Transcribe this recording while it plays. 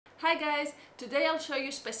Hi guys! Today I'll show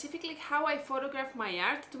you specifically how I photograph my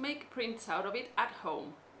art to make prints out of it at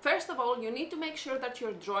home. First of all, you need to make sure that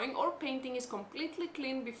your drawing or painting is completely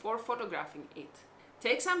clean before photographing it.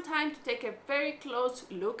 Take some time to take a very close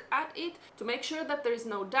look at it to make sure that there is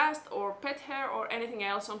no dust or pet hair or anything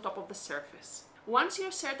else on top of the surface. Once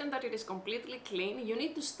you're certain that it is completely clean, you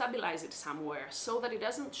need to stabilize it somewhere so that it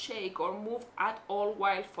doesn't shake or move at all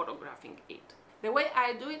while photographing it. The way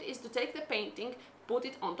I do it is to take the painting, put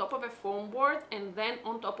it on top of a foam board and then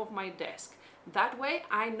on top of my desk. That way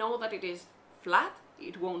I know that it is flat,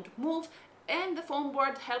 it won't move, and the foam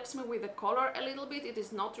board helps me with the color a little bit, it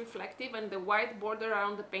is not reflective, and the white border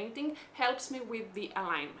around the painting helps me with the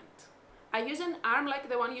alignment. I use an arm like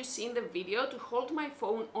the one you see in the video to hold my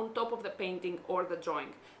phone on top of the painting or the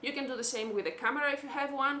drawing. You can do the same with a camera if you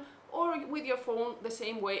have one, or with your phone the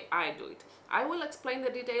same way I do it. I will explain the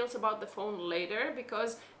details about the phone later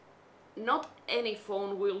because not any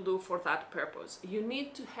phone will do for that purpose. You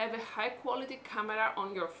need to have a high quality camera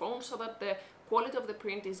on your phone so that the quality of the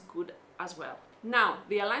print is good as well. Now,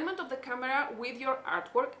 the alignment of the camera with your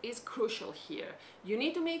artwork is crucial here. You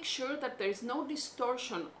need to make sure that there is no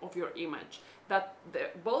distortion of your image, that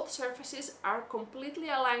both surfaces are completely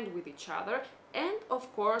aligned with each other, and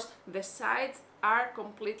of course the sides are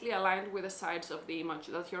completely aligned with the sides of the image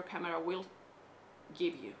that your camera will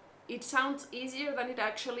give you. It sounds easier than it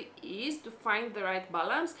actually is to find the right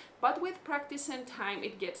balance, but with practice and time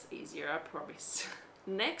it gets easier, I promise.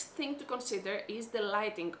 Next thing to consider is the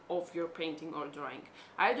lighting of your painting or drawing.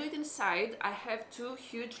 I do it inside. I have two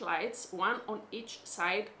huge lights, one on each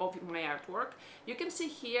side of my artwork. You can see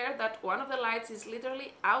here that one of the lights is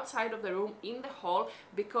literally outside of the room in the hall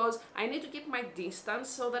because I need to keep my distance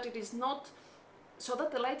so that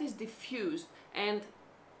the light is diffused and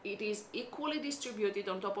it is equally distributed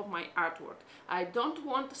on top of my artwork. I don't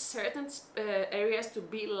want certain areas to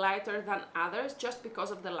be lighter than others just because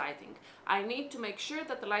of the lighting. I need to make sure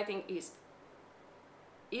that the lighting is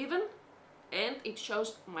even and it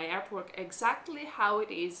shows my artwork exactly how it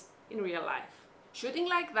is in real life. Shooting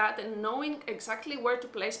like that and knowing exactly where to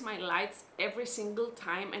place my lights every single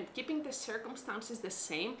time and keeping the circumstances the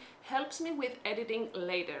same helps me with editing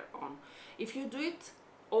later on. If you do it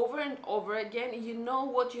over and over again, you know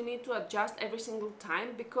what you need to adjust every single time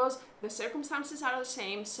because the circumstances are the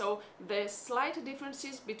same, so the slight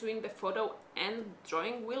differences between the photo and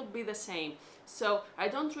drawing will be the same. So I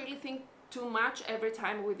don't really think too much every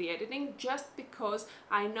time with the editing, just because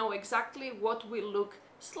I know exactly what will look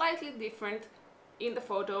slightly different in the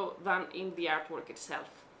photo than in the artwork itself.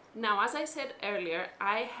 Now, as I said earlier,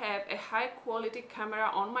 I have a high quality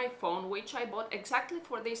camera on my phone which I bought exactly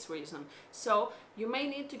for this reason. So you may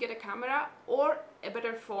need to get a camera or a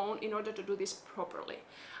better phone in order to do this properly.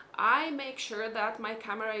 I make sure that my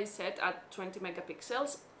camera is set at 20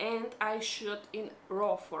 megapixels and I shoot in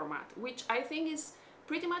RAW format, which I think is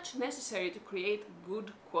pretty much necessary to create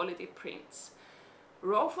good quality prints.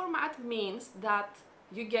 RAW format means that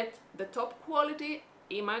you get the top quality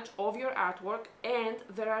image of your artwork and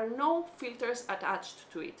there are no filters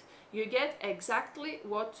attached to it. You get exactly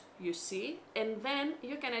what you see and then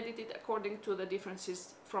you can edit it according to the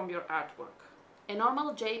differences from your artwork. A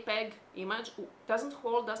normal JPEG image doesn't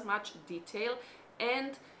hold as much detail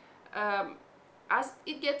and as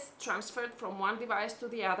it gets transferred from one device to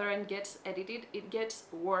the other and gets edited, it gets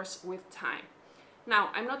worse with time. Now,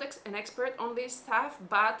 I'm not an expert on this stuff,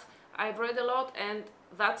 but I've read a lot and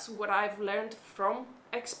that's what I've learned from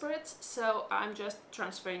experts, so I'm just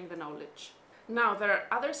transferring the knowledge. Now, there are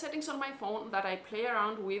other settings on my phone that I play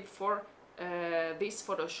around with for this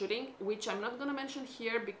photo shooting, which I'm not going to mention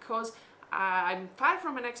here because I'm far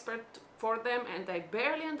from an expert for them and I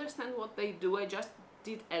barely understand what they do. I just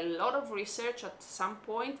did a lot of research at some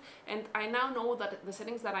point and I now know that the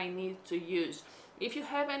settings that I need to use. If you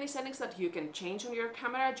have any settings that you can change on your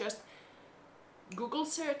camera, just Google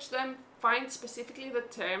search them, find specifically the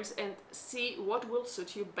terms and see what will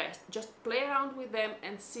suit you best. Just play around with them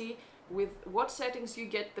and see with what settings you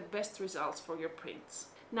get the best results for your prints.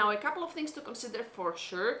 Now, a couple of things to consider for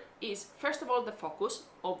sure is, first of all, the focus.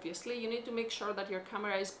 Obviously, you need to make sure that your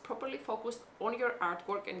camera is properly focused on your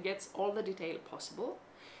artwork and gets all the detail possible.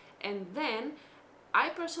 And then, I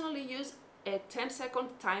personally use a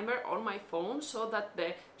 10-second timer on my phone so that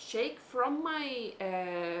the shake from my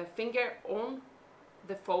finger on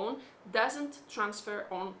the phone doesn't transfer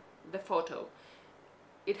on the photo.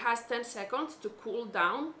 It has 10 seconds to cool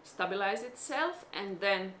down, stabilize itself, and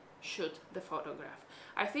then shoot the photograph.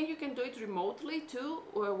 I think you can do it remotely too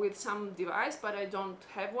with some device, but I don't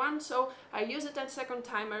have one, so I use a 10-second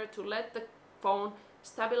timer to let the phone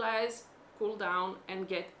stabilize, cool down, and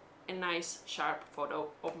get a nice sharp photo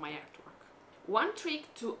of my artwork. One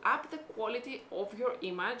trick to up the quality of your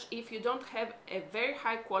image if you don't have a very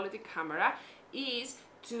high quality camera is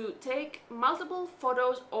to take multiple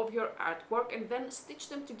photos of your artwork and then stitch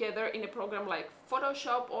them together in a program like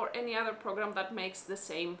Photoshop or any other program that makes the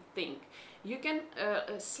same thing. You can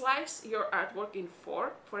slice your artwork in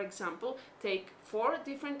four, for example, take 4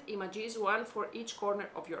 different images, one for each corner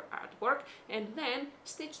of your artwork, and then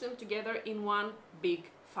stitch them together in one big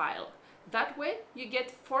file. That way you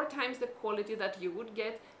get 4 times the quality that you would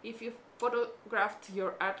get if you photographed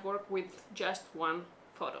your artwork with just one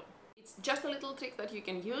photo. It's just a little trick that you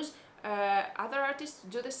can use. Other artists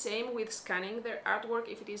do the same with scanning their artwork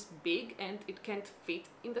if it is big and it can't fit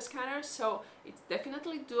in the scanner, so it's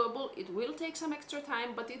definitely doable. It will take some extra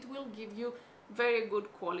time, but it will give you very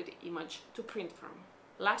good quality image to print from.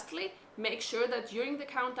 Lastly, make sure that during the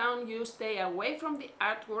countdown you stay away from the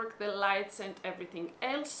artwork, the lights and everything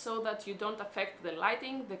else, so that you don't affect the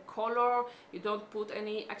lighting, the color, you don't put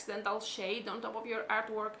any accidental shade on top of your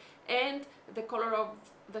artwork, and the color of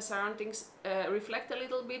the surroundings reflect a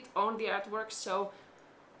little bit on the artwork, so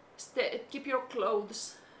keep your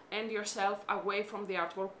clothes and yourself away from the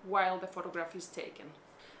artwork while the photograph is taken.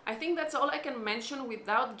 I think that's all I can mention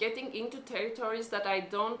without getting into territories that I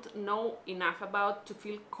don't know enough about to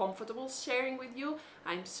feel comfortable sharing with you.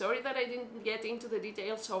 I'm sorry that I didn't get into the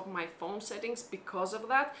details of my phone settings because of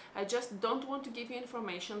that. I just don't want to give you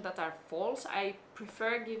information that are false. I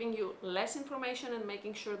prefer giving you less information and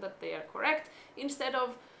making sure that they are correct, instead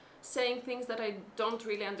of saying things that I don't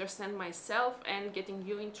really understand myself and getting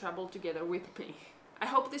you in trouble together with me. I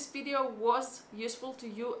hope this video was useful to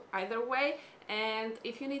you either way, and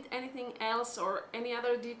if you need anything else or any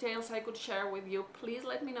other details I could share with you, please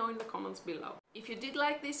let me know in the comments below. If you did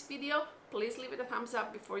like this video, please leave it a thumbs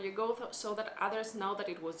up before you go so that others know that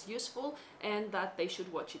it was useful and that they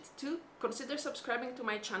should watch it too. Consider subscribing to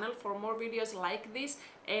my channel for more videos like this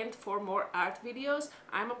and for more art videos.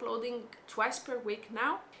 I'm uploading twice per week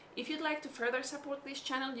now. If you'd like to further support this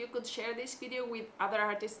channel, you could share this video with other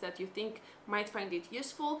artists that you think might find it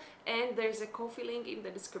useful, and there's a Ko-fi link in the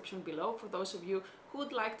description below for those of you who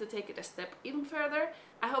would like to take it a step even further.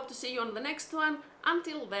 I hope to see you on the next one.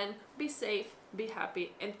 Until then, be safe, be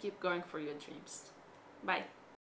happy, and keep going for your dreams. Bye!